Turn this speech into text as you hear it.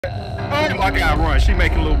Oh, I gotta run. She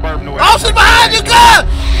making a little burp noise. Oh, she's behind you, girl!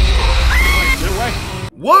 Get away.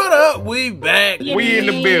 What up? We back. We in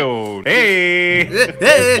the build. Hey.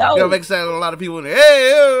 Hey, gotta make it sound a lot of people in there.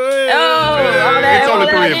 Hey, It's only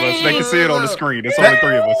three of us. They can see it on the screen. It's only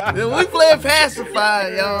three of us. We playing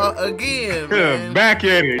Pacify, y'all, again, man. Back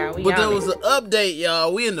at it. But there was an update,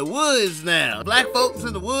 y'all. We in the woods now. Black folks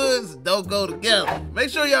in the woods don't go together.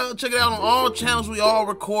 Make sure y'all check it out on all channels. We all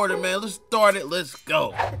recorded, man. Let's start it. Let's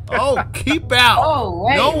go. Oh, keep out. Oh,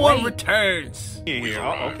 wait, no one returns. In here.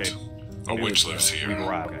 Oh, okay. A witch lives here.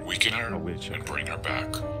 Weaken her and bring her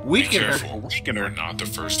back. Be careful. We're not the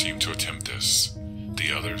first team to attempt this.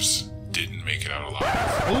 The others didn't make it out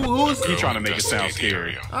alive. Who is he trying to make it sound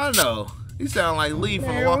scary? I know. He sound like Lee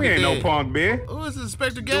from The Walking Dead. Dead. Ain't no punk, man. Who is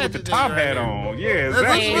Inspector Gadget? With the top hat on. Yeah,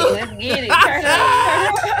 exactly. Let's get it.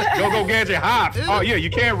 Go Gadget hop. Oh, yeah,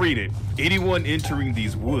 you can't read it. Anyone entering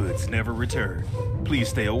these woods never return. Please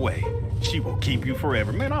stay away. She will keep you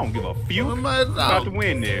forever. Man, I don't give a few. I'm about to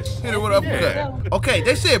win this. Hit her with an uppercut. Okay,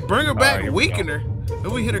 they said bring her back, weaken her.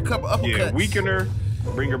 And we hit her a couple uppercuts. Yeah, weaken her,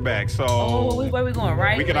 bring her back. So, where we going,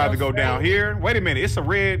 right? We can either go down here. Wait a minute, it's a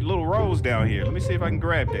red little rose down here. Let me see if I can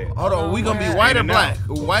grab that. Hold on, we gonna be white or black?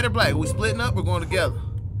 White or black? We splitting up or going together?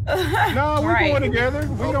 No, we're going together.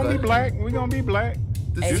 We're gonna be black. We're gonna be black.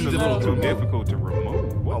 This is a little too difficult to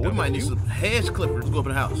remove. We might need some hedge clippers to go up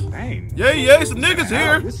in the house. Dang. Yeah, some niggas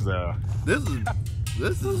here. This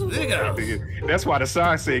is big house. That's why the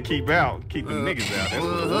sign said keep out. Keep the niggas out. That's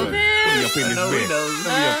what Let me up in this bed.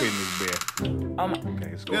 Let me up in this bed. Oh my.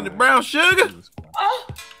 Okay, got the brown sugar? Oh.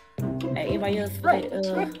 Hey, anybody else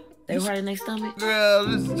they hurt in their stomach? Girl,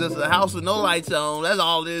 this is just a house with no lights on. That's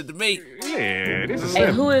all it is to me. Yeah, this is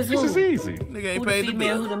who is who? This is easy. Nigga ain't paid the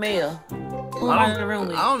bill. Who the male? Who am I in the room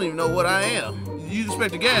with? I don't even know what I am. You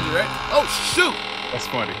Inspector Gadget, right? Oh, shoot. That's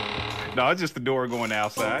funny. No, it's just the door going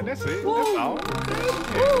outside. That's it. Woo. That's all.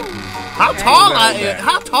 How tall I am?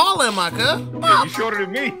 How tall am I, cuz? Yeah, you shorter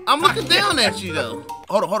than me. I'm looking down at you, though.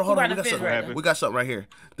 Hold on. We got something right here.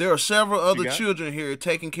 There are several other children here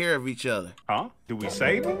taking care of each other. Huh? Do we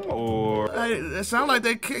save them or? It sounds like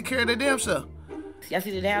they care of their damn self. Y'all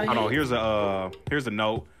see the down here? Hold on. Here's a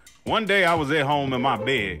note. One day I was at home in my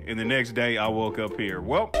bed, and the next day I woke up here.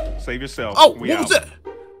 Well, save yourself. Oh, what was that?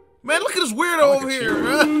 Man, look at this weirdo over here,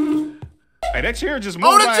 bro. Hey, that chair just moved.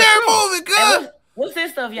 Oh, the chair moving, cuz. Hey, what's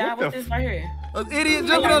this stuff, y'all? What's this right here? An idiot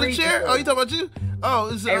jumping on the chair? Oh, you talking about you?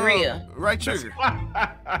 Oh, it's right trigger.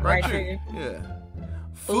 Right trigger. Yeah.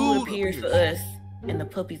 Food appears for us and the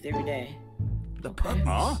puppies every day. The puppies?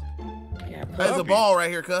 Huh? Yeah, puppies. There's a ball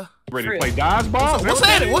right here, cuz. Ready to play dodgeball? What's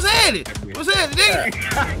at it? What's at it? What's at it,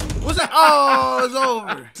 nigga? What's that? Oh, it's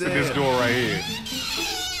over. This door right here.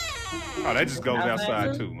 Oh, that just goes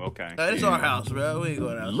outside too. Okay. It's our house, bro. We ain't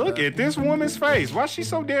going outside. Look at this woman's face. Why she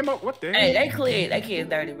so damn up? What the hell? Hey, they clean. That kid's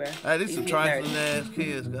dirty, bro. Hey, this some trifling ass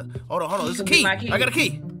kids. Hold on. This is a key. I got a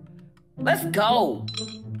key. Let's go.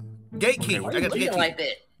 Gate key. I got the gate key. Like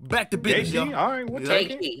that. Back to business, y'all. All right, we'll take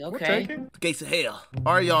it. Okay. We'll take it. The gates of hell.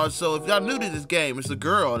 All right, y'all. So if y'all new to this game, it's a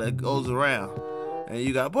girl that goes around. And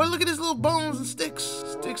you got, boy, look at his little bones and sticks.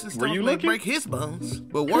 Sticks and stuff may break his bones.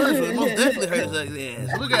 But words would most definitely hurt his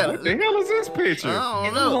ass. Look at it. What the hell is this picture? I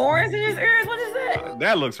don't know. Horns in his ears? What is that?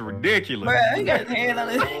 That looks ridiculous. Bro, he got his hands on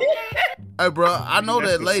his head. Hey, bro, I know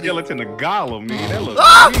that lady. Skeleton of Gollum, man. That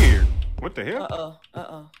looks weird. What the hell?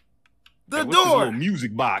 The hey, door. What's this little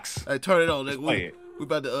music box? Hey, turn it on, nigga. Play it. We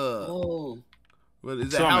about to, what is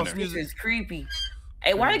that? Summoner. House music? This is creepy.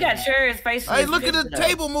 Hey, why you got chairs facing Hey, look at the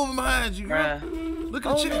table moving behind you, bro. Look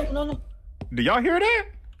at the chair. No. Do y'all hear that?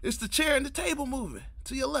 It's the chair and the table moving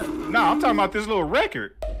to your left. No, I'm talking about this little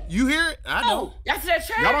record. You hear it? I know. Y'all see that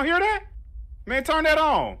chair? Y'all don't hear that? Man, turn that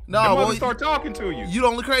on. No, the mother start talking to you. You the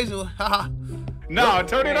only crazy one. Haha. No,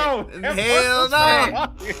 turn it on. Hell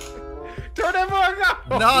no. Turn that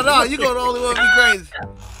mug on. No, you go the only one be crazy.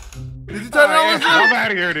 Did you turn it on? I'm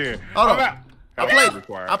out of here then. Hold on.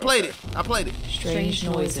 I played it. Strange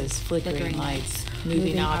noises, flickering lights,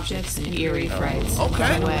 moving objects, and eerie frights.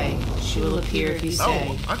 Okay. Run away. She will appear if you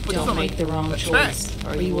stay. Don't make the wrong choice,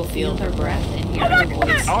 or you will feel her breath and hear her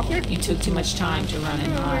voice. You took too much time to run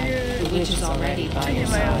and hide. The witch is already by your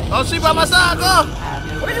side. Oh, she by my side, go!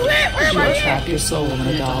 Where you at? She will trap your soul in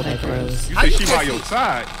a doll that grows. You think she by your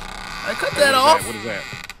side? Hey, cut that off. What is that?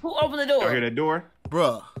 Who opened the door? Y'all hear that door?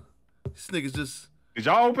 Bruh, this nigga's just... Did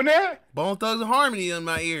y'all open that? Bone Thugs and Harmony in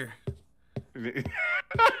my ear.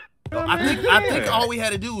 I think all we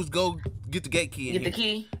had to do was go get the gate key. Get the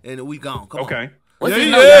key. And we gone. Come on. What's this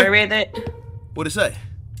note? You read that? What'd it say?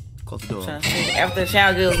 Close the door. After a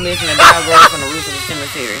child goes missing, a dog grows on the roof of the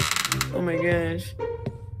cemetery. Oh my gosh.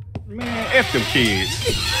 Man, F them kids.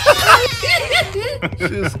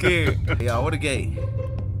 She was scared. Hey, y'all, what a gate?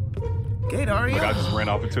 Gate, Aria? Look, I just ran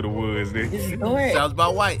off into the woods, nigga. Sounds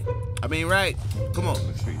about white. I mean, right. Come on.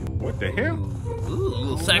 Let's see. What the hell? Ooh, a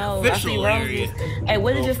little sacrificial area. Hey,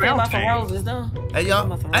 what did you say about some roses, though? Hey,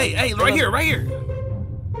 y'all. Hey, right here, right here.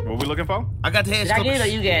 What we looking for? I got the hedge clippers. Did I get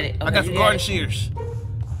it or you got it? Okay, I got some garden shears.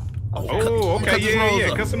 Oh, okay,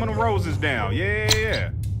 yeah. Cut some of the roses down.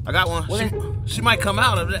 Yeah. I got one. She might come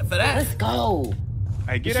out of that for that. Let's go.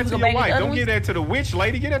 Hey, get that to your wife. Don't get that to the witch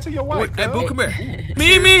lady. Get that to your wife. Hey, boo, come here.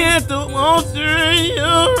 Meet me at the altar and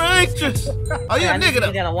you're righteous. Oh, you're a nigga, though.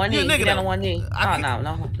 You got on one knee. You got on one knee. Oh,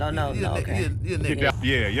 no. Okay. You're a nigga.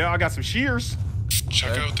 Yeah, I got some shears.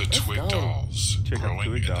 Check out the twig dolls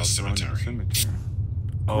growing in the cemetery.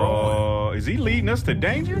 Is he leading us to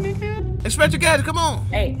danger, nigga? Inspector Gadget, come on.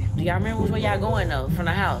 Hey, do y'all remember which way y'all going, though, from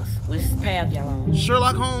the house? Which path y'all on?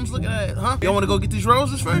 Sherlock Holmes, look at that, huh? Y'all want to go get these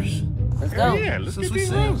roses first? Let's go. Yeah, let's get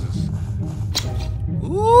these roses.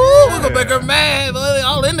 Ooh, we're gonna make her mad,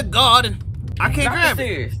 all in the garden. I can't grab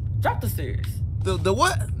it. Drop the shears. The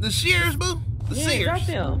what? The shears, boo? The shears. Drop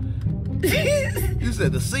them. You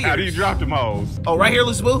said the shears. How do you drop them hoes? Oh, right here,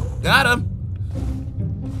 Lucy Boo. Got him.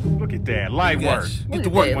 Look at that. Light work. Get to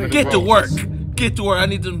work. Get to work. Get to work. I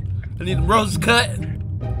need them roses cut.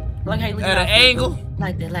 Like how you look at an angle.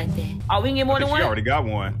 Like that. Oh, we can get more than one? She already got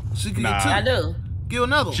one. She can get two. I do. Give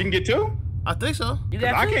another one. She can get two? I think so. You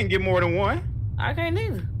got two? I can't get more than one. I can't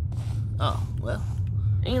either. Oh, well.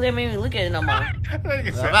 You ain't let me even look at it no more. I'm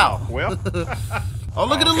out. Well. Oh,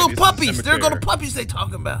 look at the little puppies. There go the puppies they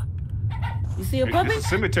talking about. You see a puppy? It's a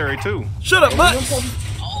cemetery, too. Shut up, Mutt.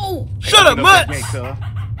 Oh. Shut up, Mutt.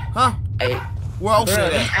 Huh? Hey. Where else is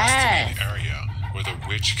that? The area where the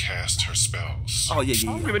witch cast her spells. Oh, yeah.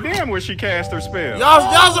 I don't give a damn where she cast her spell.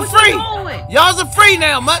 Y'all's are free. Y'all's are free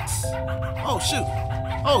now, Mutts. Oh, shoot.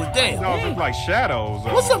 Oh, damn. No, it's like shadows.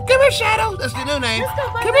 What's up? Come here, Shadow. That's your new name.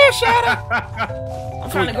 Come here, Shadow.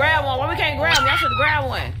 I'm trying to grab one. Why we can't grab them? Y'all should grab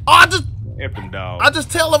one. Oh, I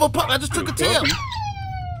just tail of a pup. I just took a tail.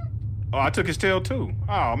 Oh, I took his tail too.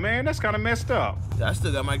 Oh man, that's kind of messed up. I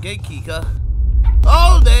still got my gate key, huh?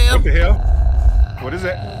 Oh damn! What the hell? What is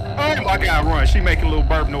that? Oh my God, run! She making a little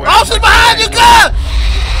burp noise. Oh, she's behind you, girl!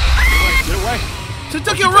 Get away! She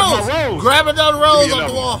took your rose. Grab another rose off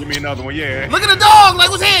the wall. Give me another one, yeah. Look at the dog, like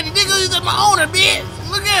what's handy, nigga? He's my owner, bitch.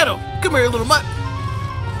 Look at him. Come here, little mutt.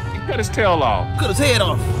 He cut his tail off. Cut his head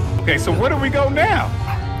off. Okay, so where do we go now?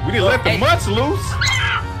 We didn't let the mutts loose.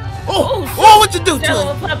 Oh, what you do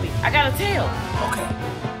to him? Puppy. I got a tail. Okay.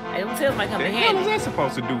 Hey, them tails might come in handy. What is that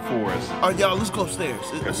supposed to do for us? All right, y'all, let's go upstairs.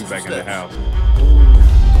 Let's be back in the house.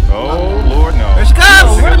 Oh, Lord, no. There she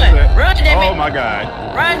comes. Run, David. Oh, my God.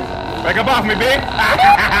 Run. Back up off me, big.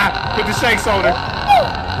 Put the shakes on her.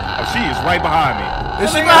 Oh, she is right behind me.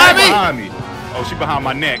 Is she behind me? Oh, she behind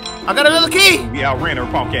my neck. I got another key. We outran her,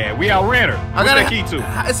 punk ass. We outran her. What's that key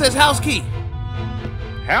to? It says house key.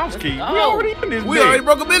 House key? We already in this. We already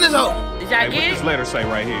broke up in this hole. Did y'all get it? What this letter say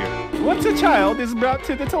right here? Once a child is brought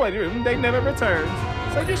to the toilet room, they never return.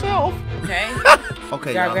 Save yourself. Okay.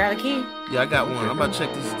 Okay, y'all grab a key? Yeah, I got one. I'm about to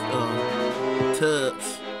check these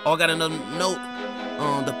tubs. Oh, I got another note.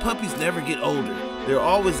 The puppies never get older. They're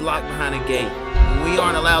always locked behind a gate. We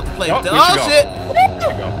aren't allowed to play with them. Oh, shit!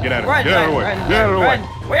 Get out of here. Get out of the way. Get out of the way.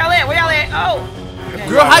 Where y'all at? Where y'all at? Oh. Okay.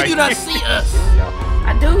 Girl, how you not see us?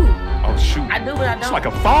 I do. Oh, shoot. I do, but I don't. It's like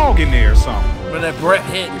a fog in there or something. Where that breath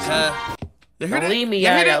hitting, Don't leave me,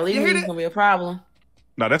 y'all. Leave me. It's gonna be a problem.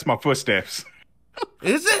 No, that's my footsteps.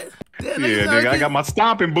 Is it? Yeah, nigga, I got my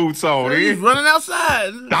stomping boots on. He's running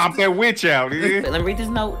outside. Stomp that witch out. Let me read this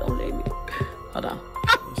note. Don't leave me. Hold on.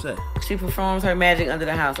 What's that? She performs her magic under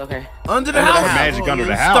the house. Okay. Under the house? Magic under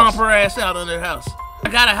the house. Stomp her ass out under the house. I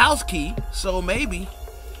got a house key, so maybe.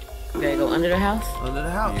 We gotta go under the house? Under the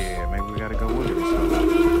house. Yeah, maybe we gotta go under or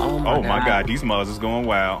something. Oh my God. These mothers is going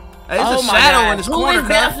wild. Hey, it's a shadow in this corner, Who is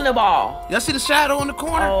bouncing the ball? Y'all see the shadow in the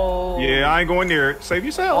corner? Oh. Yeah, I ain't going near it. Save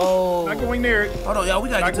yourself. Oh. Not going near it. Hold on, y'all. We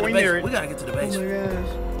gotta get to the basement. We gotta get to the basement. Oh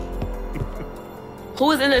my gosh.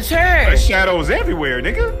 Who is in the church? There's shadows everywhere,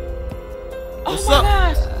 nigga. What's up?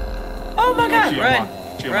 Gosh. Oh my God. Run.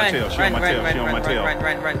 She on my tail. She on my tail. She on my tail. Run.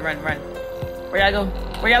 Where y'all go?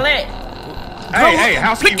 Where y'all at? Hey,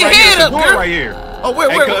 house key right here. It's the door right here. Oh, where?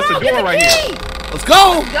 It's the door right here. Let's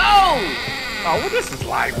go. Oh, well, this is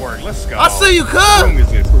light work. Let's go. I see you, cuz. What room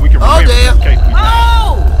is this? We can oh, damn.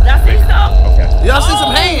 Oh, y'all see stuff? Okay. Y'all see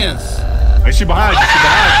some hands. Hey, she behind you.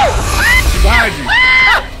 She behind you.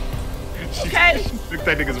 Okay. She took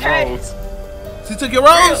that nigga's rose. She took your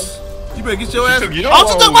rose? You better get your ass. She took she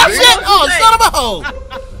took my shit. Oh, son of a hoe.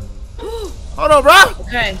 Hold on, bro.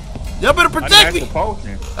 Okay. Y'all better protect me.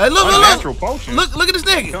 Hey, look at this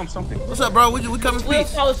nigga. What's up, bro? We coming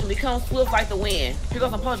swift potion. We come swift like the wind. Here goes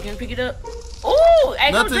some potion. Can you pick it up? Ooh,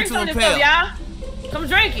 hey, come drink some of this stuff, y'all. Come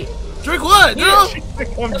drink it. Drink what, girl?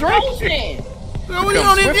 I'm drinking. Girl, you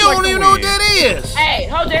don't even know what that is. Hey,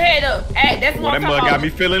 hold your head up. Hey, that's what I'm talking about. That mug got me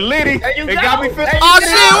feeling litty. It got me feeling. Oh shit,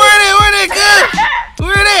 where that good?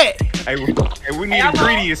 Where that? Hey, we need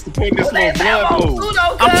ingredients to put in this little blood pool.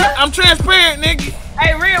 I'm transparent, nigga.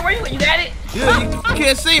 Hey, real, where you got it? Yeah, you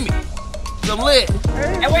can't see me. So I'm lit.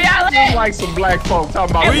 And where y'all at? Like some black folk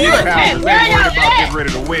talking about where powers. They worried about getting rid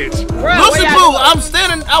of the witch. Lucy Boo, I was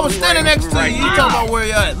standing next to you. You talking about where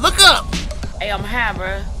y'all at? Look up. Hey, I'm high,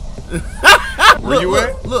 bro. Where you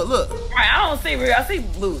at? Look. Right, I don't see real. I see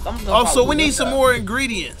blues. So we need some more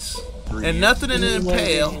ingredients. And nothing in the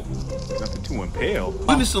impale. Nothing to impale.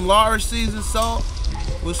 We need some large seasoned salt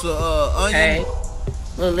with some onion. Hey.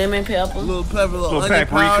 Little lemon pepper. Little onion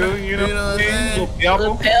powder. You know what I'm saying?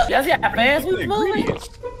 Little pepper. Y'all see how fast we moving?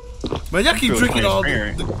 Man, y'all keep drinking all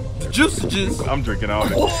the juice. I'm drinking all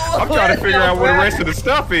that. I'm trying to figure out what the rest of the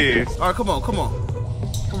stuff is. All right, come on. Come on.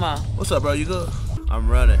 What's up, bro? You good? I'm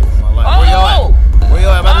running my life. Where y'all at? Where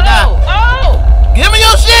y'all at? About to die. Give me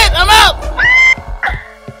your shit. I'm out.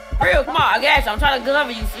 Real, come on. I got you. I'm trying to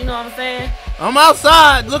cover you. You know what I'm saying? I'm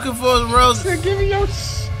outside looking for some roses. Give me your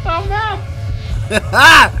I'm out.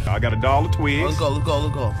 I got $1 twigs. Let's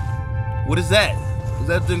go. What is that? Is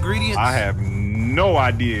that the ingredients? I have no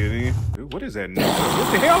idea, man. What is that? What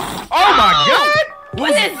the hell? Oh my God! What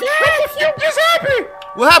is that? What the fuck just happened?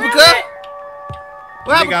 What happened, cuz?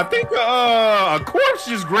 What happened? I think a corpse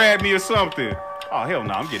just grabbed me or something. Oh hell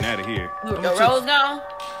no! I'm getting out of here. The rose gone?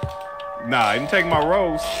 Nah, I didn't take my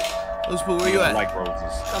rose. Let's put where you at? I like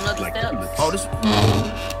roses. Coming up the steps. Oh, this.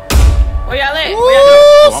 Where y'all at?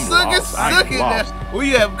 Suck it. Where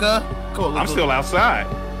you at, cuz? Come on, I'm still outside.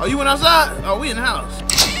 Oh, you went outside? Oh, we in the house.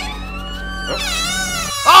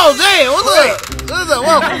 Oh, damn. What's up?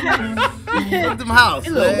 Welcome. Look at them house.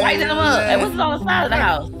 You look white in them up. Hey, what's on the side of the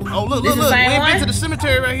house? Oh, look. We ain't been to the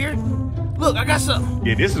cemetery right here. Look, I got something.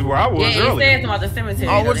 Yeah, this is where I was earlier. Yeah, you said about the cemetery.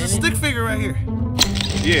 Oh, what's the stick figure right here?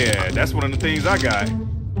 Yeah, that's one of the things I got.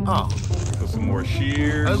 Oh. Put some more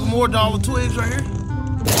shears. There's more $1 twigs right here.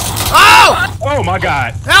 Oh! Oh my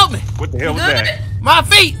God! Help me! What the hell was that? My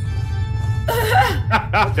feet!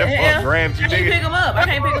 That fuck grabbed you, I can't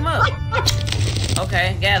pick him up.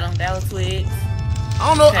 Okay, got him. $1 twigs. I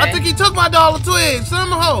don't know. Okay. I think he took my $1 twigs.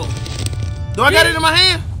 Somehow. Do I got it in my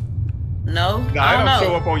hand? No. Nah, I don't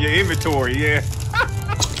show up on your inventory. Yeah.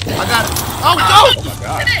 I got it. Oh my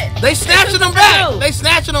God! They snatching them back. They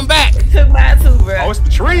snatching them back. Took mine too, bro. Oh, it's the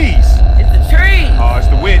trees. It's the trees. Oh, it's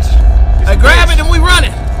the witch. Hey, grab it and we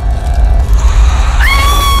running.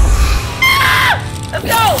 Let's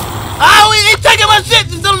go. Oh, he taking my shit.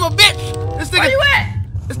 This son of a bitch. This nigga. Where you at?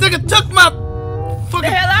 This nigga took my fucking. Get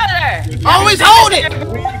the hell out of there. Always hold it.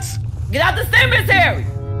 Get out the cemetery.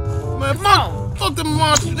 Man, fuck them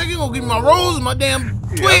monsters. They gonna give me my rose and my damn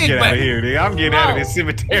twig I'm getting back. out of here, dude. I'm getting out of this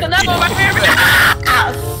cemetery. There's another one right here.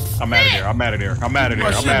 I'm out of there. I'm out of there.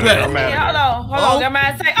 Hold on. Got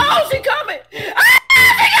my say. Oh, she coming.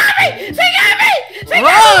 She got me.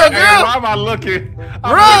 Run, girl. Why am I looking?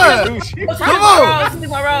 Run. Come on.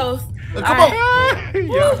 My rose. Come on.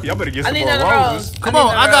 Y'all better get some more roses. Come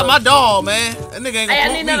on. I got my doll, man. That nigga ain't gonna I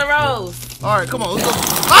need another rose. All right, come on. Let's go.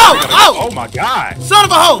 Oh my God. Son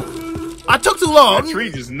of a hoe. I took too long. That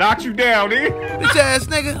tree just knocked you down, dude. Bitch ass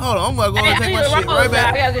nigga. Hold on. I'm gonna go and take my shit right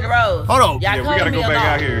back. I gotta get a rose. Hold on. Yeah, we gotta go back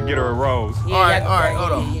out here and get her a rose. Yeah, all right.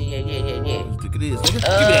 Hold on. Yeah. Think it is, nigga. Give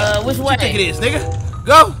me that. Which way? You think it is, nigga?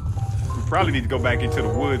 Go. We probably need to go back into the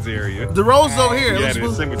woods area. The rose is over here. Yeah,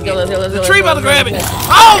 the tree about to grab it.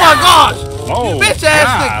 Oh my gosh. Oh, bitch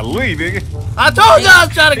ass nigga. Leave, nigga. I told y'all I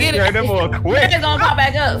was trying to get it. That boy quick. It's gonna pop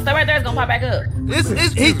back up. Stay right there. It's gonna pop back up.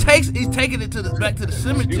 He's taking it back to the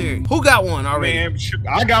cemetery. Who got one already? Man,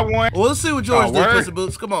 I got one. Well, let's see what George did, Pussy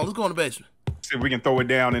Boots. Come on, let's go in the basement. See if we can throw it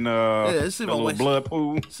down in let's see if little blood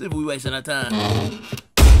pool. See if we wasting our time.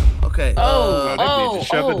 Okay.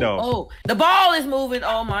 Shut the door. Oh, the ball is moving.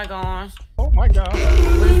 Oh my gosh. Oh my God.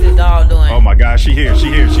 What is the dog doing? Oh my God, she here. Oh, she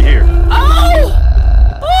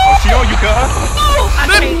on you, cuz. I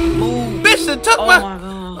can't move. Bitch that took my.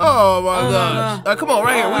 Oh my gosh. Come on,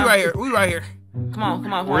 right here. We right here. Come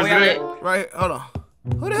on. Where's it? Right here. Hold on.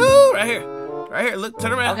 Who the Right here. Look,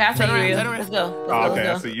 turn around. Okay, I see you. Turn around. Let's go. Okay,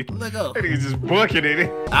 I see you. Let go. That nigga's just bucking it.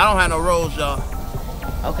 I don't have no rolls, y'all.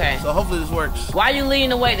 Okay. So hopefully this works. Why you leading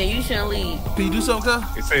the way? Then you shouldn't lead. Can you do something,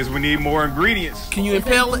 cuz? It says we need more ingredients. Can you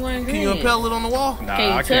impale it? Can you impale it on the wall? Nah, can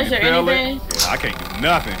you I can't touch it or impale anything? it. Yeah, I can't do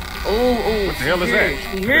nothing. Ooh. What the hell is that?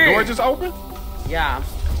 The door just open? Yeah.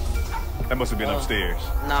 That must have been upstairs.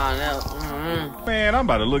 Nah, no. Man, I'm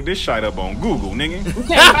about to look this shit up on Google, nigga.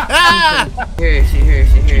 Here.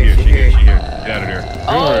 Get out of there.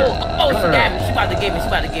 Oh, she got me. She about to get me.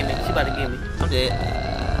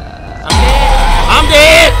 I'm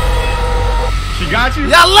dead. She got you?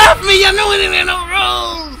 Y'all left me. Y'all knew it in no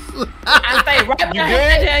rules. I stay right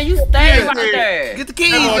there. You stay right there. Get the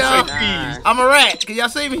keys, y'all. I'm a rat. Can y'all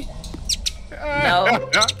see me? No.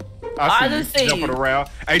 I just see you jumping around.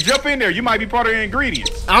 Hey, jump in there. You might be part of the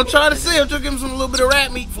ingredients. I'm trying to see. I'm trying to give him a little bit of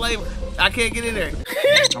rat meat flavor. I can't get in there.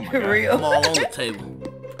 Oh my God. Real. I'm all on the table.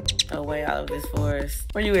 Oh, way out of this forest.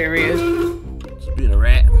 Where you at, Real? Just being a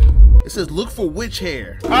rat. It says look for witch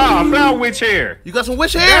hair. Ah, I found witch hair. You got some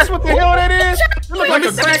witch hair? That's what the hell that is? It looks like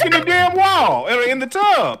a crack in the damn wall in the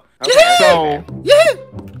tub. Yeah. So,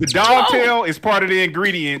 the dog tail is part of the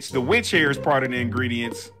ingredients. The witch hair is part of the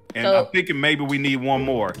ingredients. And I'm thinking maybe we need one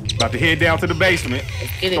more. About to head down to the basement.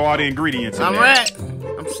 Throw all the ingredients in there. I'm rat.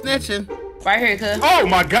 I'm snitching. Right here, cuz. Oh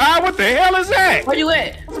my God, what the hell is that? Where you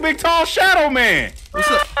at? It's a big tall shadow man.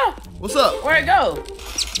 What's up? What's up? Where'd it go?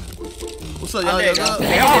 What's up, y'all? There you go.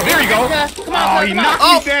 There you go. Come on, he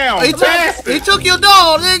knocked me down. He took your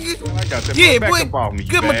dog, nigga. I got that boy. Up off me,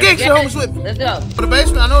 Get my gangster homies with me. Let's go. For the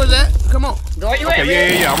basement, I know where it's at. Come on. Where you at?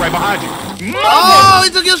 Yeah. I'm right behind you. Oh, he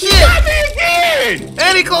took your shit. Again.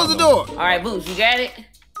 And he closed the door. All right, Boots, you got it?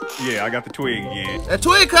 Yeah, I got the twig again. That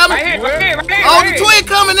twig coming. Right here. Oh, the twig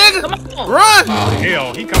coming, nigga. Come on. Run. Oh,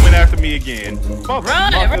 hell, he coming after me again.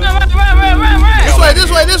 Run. This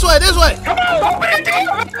way. Come on, open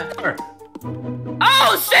the door.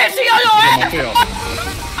 Oh, shit, she on your ass.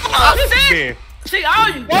 Oh, shit. She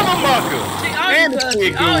on you. Motherfucker. She on And you, the cuz.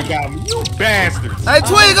 twig dude got me. You bastards. Hey,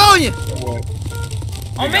 twig on you.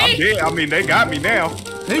 On me? I'm dead. I mean, they got me now.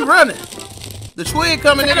 He running. The twig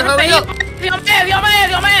coming in. Hurry up. Your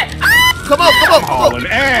man. Come on. Hauling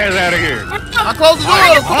ass out of here. I closed the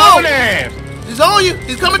door. Come on. Ass. He's on you.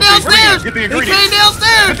 He's coming downstairs. Get the He ingredients. came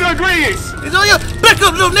downstairs. Get the ingredients. He's on you. Back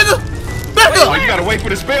up, little nigga. Back Oh, up. you gotta wait for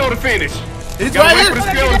the spell to finish. He's Gotta right wait here. for the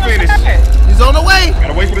spell to finish. He's on the way.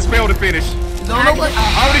 Gotta wait for the spell to finish. He's on the way.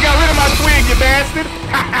 I already got rid of my twig, you bastard.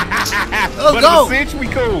 But go. in a cinch, we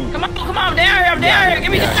cool. Come on, I'm down here.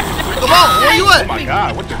 Give me the. Come on, where you at? Oh my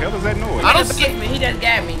God, what the hell is that noise? I don't see. He just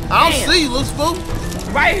got me. I don't see you, little spook.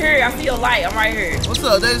 Right here, I see your light. I'm right here. What's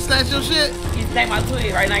up? They just snatch your shit? You take my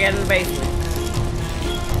twig right now. I got in the basement.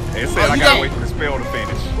 It said I gotta wait for the spell to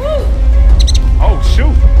finish. Woo. Oh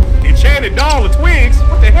shoot! Enchanted doll of twigs.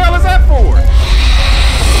 What the hell is that for?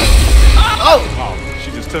 Oh, She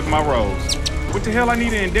just took my rose. What the hell I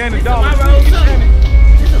need an enchanted doll? My rose too.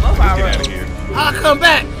 This is both our Get out of rose. here. I'll come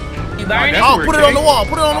back. You burn it? That's Oh, where put it came. on the wall.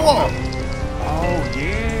 Put it on the wall. Oh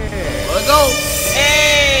yeah. Let's go.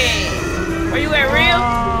 Hey, where you at, Real?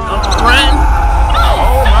 I'm ratting.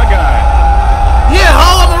 Oh my God. Yeah,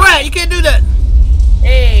 ho, I'm a rat. You can't do that.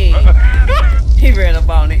 Hey, he ran up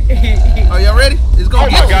on it. Are y'all ready? It's Oh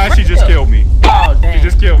gonna my God, she just killed me. Oh She damn.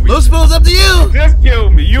 just killed me. Little spoon's up to you. Just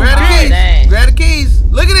killed me. You Grab the bitch. keys. dang. Grab the keys.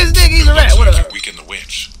 Look at this nigga. He's a rat. What Looks like up? you weakened the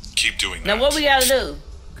winch. Keep doing that. Now what we gotta do?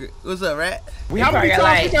 What's up, rat? How many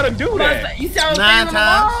times we gotta do that? You saw 9 on the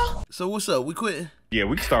times. wall? So what's up? We quitting? Yeah,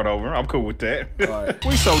 we can start over. I'm cool with that. Alright.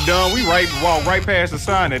 We so dumb. We walked right past the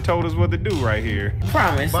sign that told us what to do right here.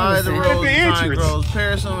 Promise. By the listen. rose, the vine entrance. grows,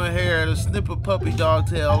 parasol hair, the snip of puppy dog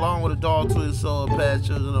tail, along with a dog twig soul, past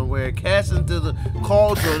children aware. Cast into the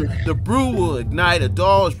cauldron, the brew will ignite. A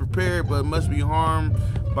doll is prepared, but must be harmed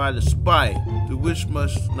by the spite. The witch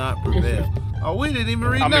must not prevail. Oh, we didn't even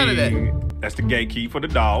read none of that. That's the gate key for the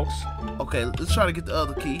dogs. Okay, let's try to get the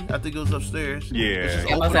other key. I think it was upstairs. Yeah. Let's just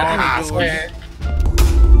Yeah, open I all the swear. doors.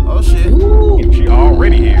 Oh shit. She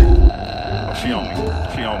already here. Oh, she on me.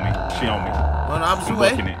 She on me. She on me. On the opposite I'm way.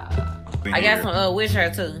 booking it. I got some wish hair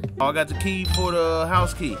too. Oh, I got the key for the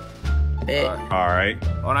house key. Bet. All right.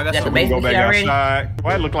 Oh, and I got Got some. the We go basement back key already? outside.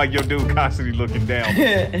 Why it look like your dude constantly looking down?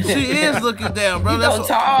 She is looking down, bro. You That's so what,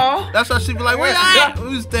 tall. that's why she be like, where you at?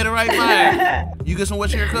 We was standing right by her. You get some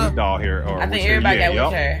witch hair cut? Doll here. Or I think witch hair. everybody Yeah, got wish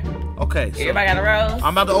yup. hair. Okay, so Everybody got a rose.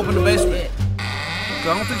 I'm about to open the basement. Yeah, 'Cause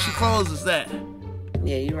I don't think she closes that.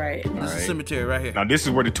 yeah, you right. This is Alright. cemetery right here. Now this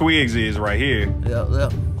is where the twigs is right here. Yeah, yeah.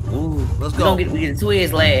 Ooh, Let's we go. gonna we get the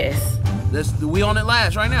twigs last. We on it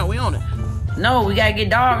last right now. We on it. No, we gotta get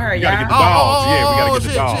dog hair, We gotta get the y'all. dogs. Yeah, we gotta get the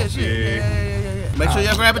shit, dogs. shit. Yeah. Yeah. Make sure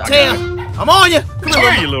y'all grab a tail. I'm on you. Come Come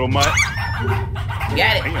here, here, you little mutt.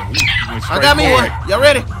 Got it. Damn, we went I straight got me for one. it. Y'all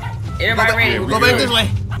ready? Everybody ready? Yeah, Go we back good. this way.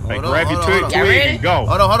 Hey, Hold on, grab your hold on, twig, hold on. Y'all twig ready? and go.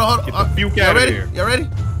 Hold on. Get the fuke Y'all out of ready? here. Y'all ready?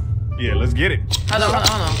 Yeah, let's get it. Hold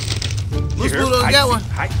on. Let's do those. Got one.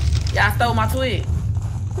 Y'all stole my twig.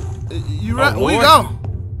 You right? Oh, Where you Lord.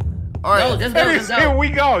 go? All right. Go, just go, just go. Here we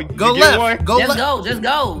go. Go left. Go left. Just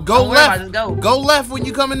go. Go left. Go left when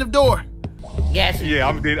you come in the door. Yes. Yeah,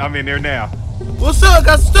 I'm in there now. What's up?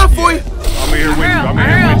 Got some stuff for you. I'm here with you. I'm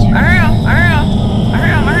here with you.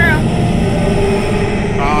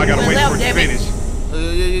 Oh, I gotta wait for it to finish.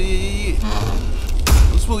 Yeah.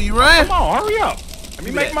 What's for you, Ryan? Come on, hurry up. Let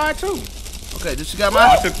me make mine too. Okay, did you got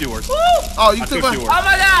mine? I took yours. Oh, you took mine? yours. Oh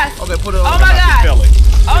my gosh. Okay, put it on. Oh my gosh.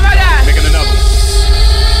 Oh my gosh. Making another one.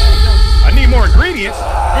 I need more ingredients.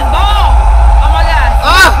 This ball. Oh my gosh.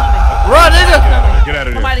 Run, nigga. Get out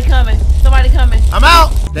of there. Somebody coming. I'm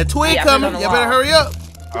out. That twig coming. You better hurry up.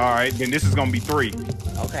 All right, then this is gonna be 3.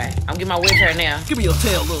 Okay, I'm getting my witch hair now. Give me your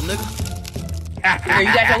tail, little nigga. Here,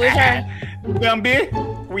 you got your witch hair? Dumb bitch.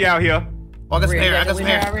 We out here. Oh, I got some hair.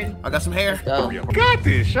 I got some hair. Go. Got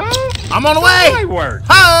this, Sean. I'm on the way. That work.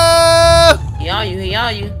 He on you.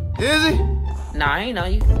 Is he? Nah, he ain't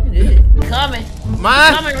on you. Good. Coming.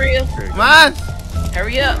 Mine? Coming real. Mine?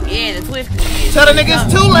 Hurry up. Yeah, the twist. Tell the nigga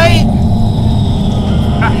it's too late.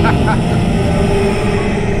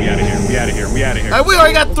 We out of here. Hey, we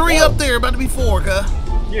already got 3 up there. About to be 4, cuz.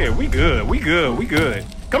 Yeah, we good.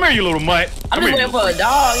 Come here, you little mutt. I'm just waiting for a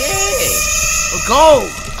dog, yeah. Let's go.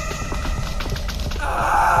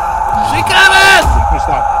 She coming!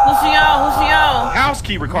 Who's she on?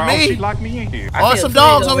 Housekeeper car. Me? Oh, she locked me in here. Oh, some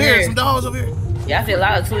dogs over here. Yeah, I see a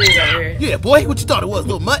lot of twigs over here. Yeah, boy, what you thought it was,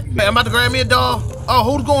 little mutt? Hey, I'm about to grab me a dog. Oh,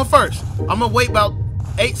 who's going first? I'm gonna wait about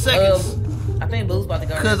 8 seconds. I think Boo's about to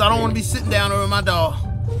go. Cause I don't want to be sitting down over my dog.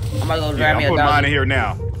 I'm about to go grab me a dog. I'm putting mine in here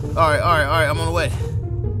now. All right. I'm on the way.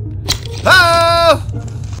 Oh!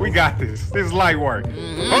 We got this. This is light work.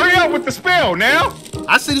 Hurry up with the spell now.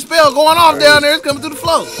 I see the spell going off down there. It's coming through the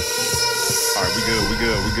flow. All right, we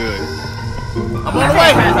good. I'm on the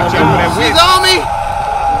way. She's on me.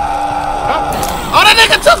 Oh, that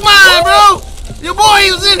nigga took mine, bro. Your boy,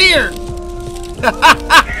 he was in here.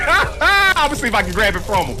 I'm gonna see if I can grab it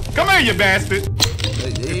from him. Come here, you bastard.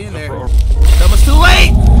 They in there. That was too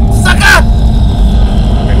late, sucker.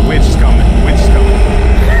 Okay, the witch is coming.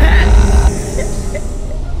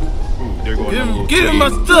 Get him my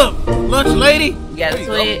stuff, lunch lady. You got a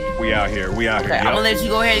twig? We out here. Okay, I'm gonna let you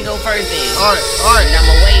go ahead and go first then. All right. And I'm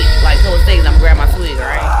gonna wait like a couple seconds. I'm gonna grab my twig, all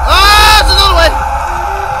right? It's another way.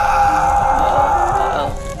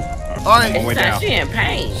 All right. She in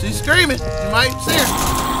pain. She's screaming. You might see her.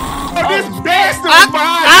 This bastard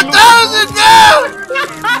I told you, girl.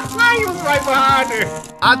 He was right behind her.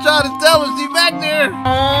 I tried to tell her she back there.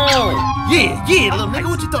 Oh. Yeah, little nigga.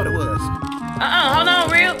 What you thought it was? Hold on,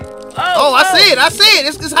 real. Oh, I see it.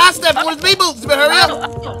 It's high stepping with his bee boots. You better hurry up.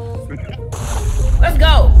 Let's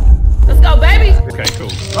go, baby. Okay, cool.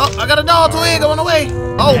 Oh, I got a dog twig on the way.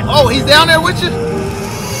 Oh, he's down there with you?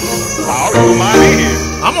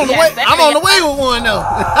 I'm on the way. I'm on the way with one though.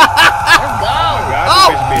 Let's go.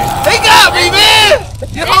 Oh, he got me, man.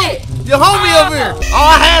 Your homie over here. Oh,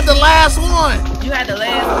 I had the last one. You had the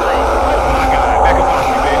last one.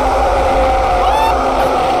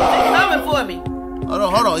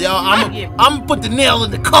 Hold on, y'all. I'm gonna put the nail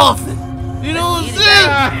in the coffin. You know what I'm saying?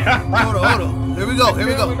 Hold on. Here we go.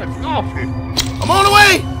 I'm on the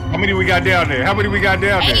way. How many we got down there? 8,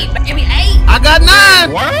 baby, 8. I got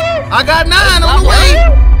 9. What? I got 9 on the way.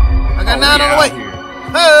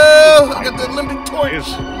 Oh, I got the Olympic torch. It's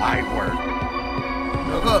light work.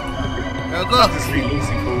 Look up. Just see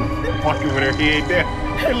Lucy fool walking with her head down.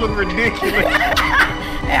 It look ridiculous.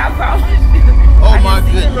 Hey, I promise you. Oh my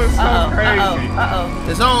goodness. It looks so crazy.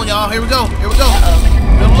 It's on, y'all. Here we go. Look out.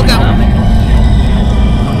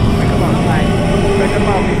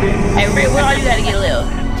 Hey, Rick, where are you gotta get a little?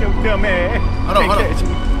 Dumb man. Hold on.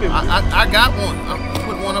 I got one. I'm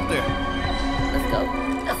putting one up there. Let's go.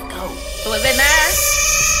 So is that 9?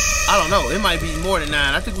 I don't know. It might be more than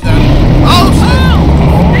 9. I think we got. Oh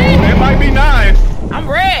shit! It might be 9. I'm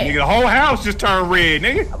red. Nigga, the whole house just turned red,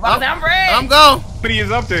 nigga. I'm red. I'm gone. How many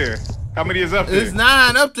is up there? It's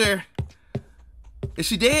 9 up there. Is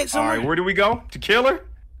she dead somewhere? All right, where do we go? To kill her?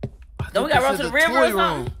 Don't we gotta run to the river or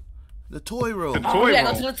something? The toy room. We gotta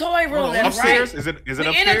go to the toy room. That's upstairs? Right. Is it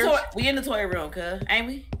upstairs? We in the toy room, cuz, ain't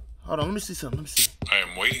we? Hold on, let me see something. I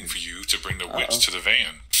am waiting for you to bring the witch to the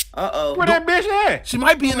van. Where that bitch at? She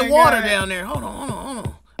might be in the water down there. Hold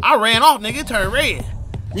on. I ran off, nigga. It turned red.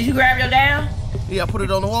 Did you grab your down? Yeah, I put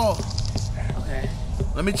it on the wall. Okay.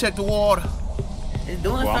 Let me check the water. It's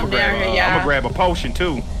doing something down here, y'all. I'm gonna grab a potion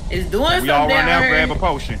too. It's doing something down here. We all run out, here. grab a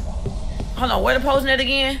potion. Hold on, where the potion at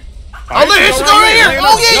again? Oh, look, here she go right here.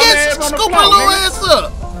 Oh, yeah. Scoop her little ass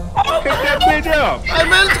up. Pick that bitch up. Hey,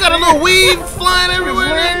 man, it's got a little weed flying everywhere.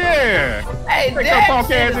 Yeah. Hey, Take her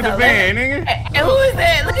punk ass in the van, nigga. Hey, who is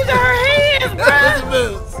that? Look at her hands, bro.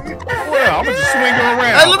 Well, I'm gonna just swing her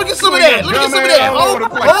around. Hey, let me get some of that. Let me get some of that.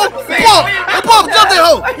 Pump, jump that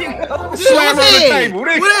hoe. Slam her on the table.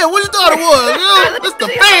 What you thought it was? This the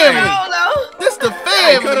family. This the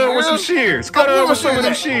family. Cut her with some shears. Cut her with some of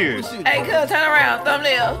them shears. Hey, cuz, turn around.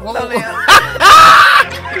 Thumbnail.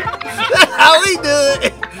 That's how we do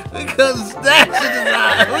it. Because that shit is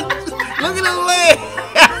out. Look at his leg.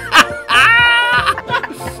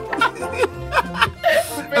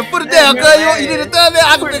 And put it down, cuz. You need a thumbnail?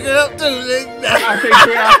 I can pick her up too.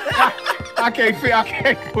 I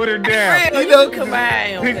can't put her down. You know, come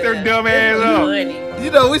on. Pick their dumb ass up. You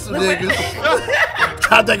know, we some niggas.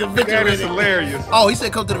 I'll take a picture That with is it. hilarious. Oh, he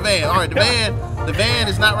said come to the van. All right, the van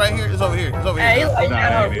is not right here. It's over here. It's over here.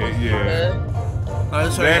 Yeah.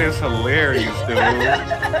 That is hilarious, dude.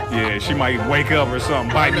 Yeah, she might wake up or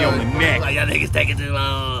something, bite me on the neck. Like, y'all niggas taking too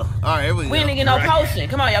long. All right, here we go. We didn't get no potion.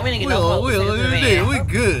 Come on, y'all. We didn't get no potion. We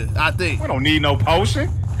good, I think. We don't need no potion.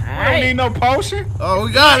 We don't need no potion. Oh,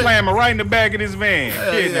 we got it. Slam her right in the back of this van.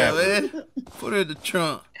 Yeah, man. Put her in the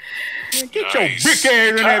trunk. Get your big ass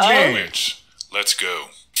in that van. Let's go.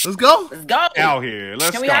 Let's go. Let's go. Out here.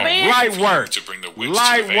 Let's go. Light work. To bring the witch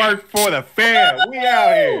Light work for the fam. We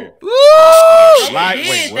out here. Woo!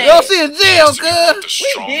 Lightweight. Y'all see a jail, cuz. The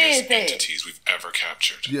strongest entities we've ever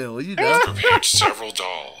captured. Yeah, well, you know. We've prepared several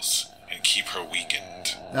dolls and keep her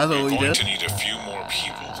weakened. That's what we do. We're going to need a few more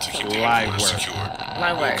people to keep the headquarters secure.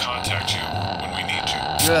 We'll contact you when we need you.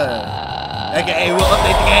 Yeah. Okay, we'll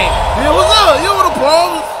update the game. Yeah, what's up? You want a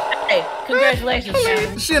problem? Hey, congratulations,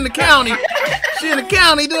 man. She in the county. She in the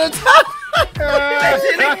county doing time.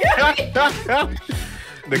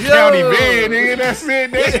 The county van, nigga. That's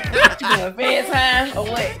it, nigga. You doing van time or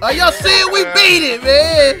what? Oh, y'all see we beat it,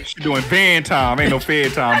 man. She doing van time. Ain't no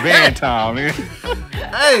fed time. Van time, nigga.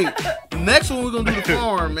 Hey, next one we're gonna do the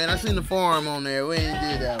farm, man. I seen the farm on there. We ain't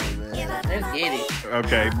did that one, man. Let's get it.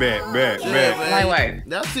 Okay, bet. Light work.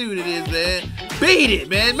 Y'all see what it is, man. Beat it,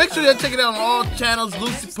 man. Make sure y'all check it out on all channels.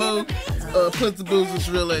 Lucy Poo, Put the Booze, it's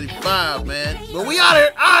Real 85, man. But we out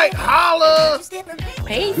here. All right, holla.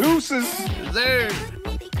 Peace. Deuces. There.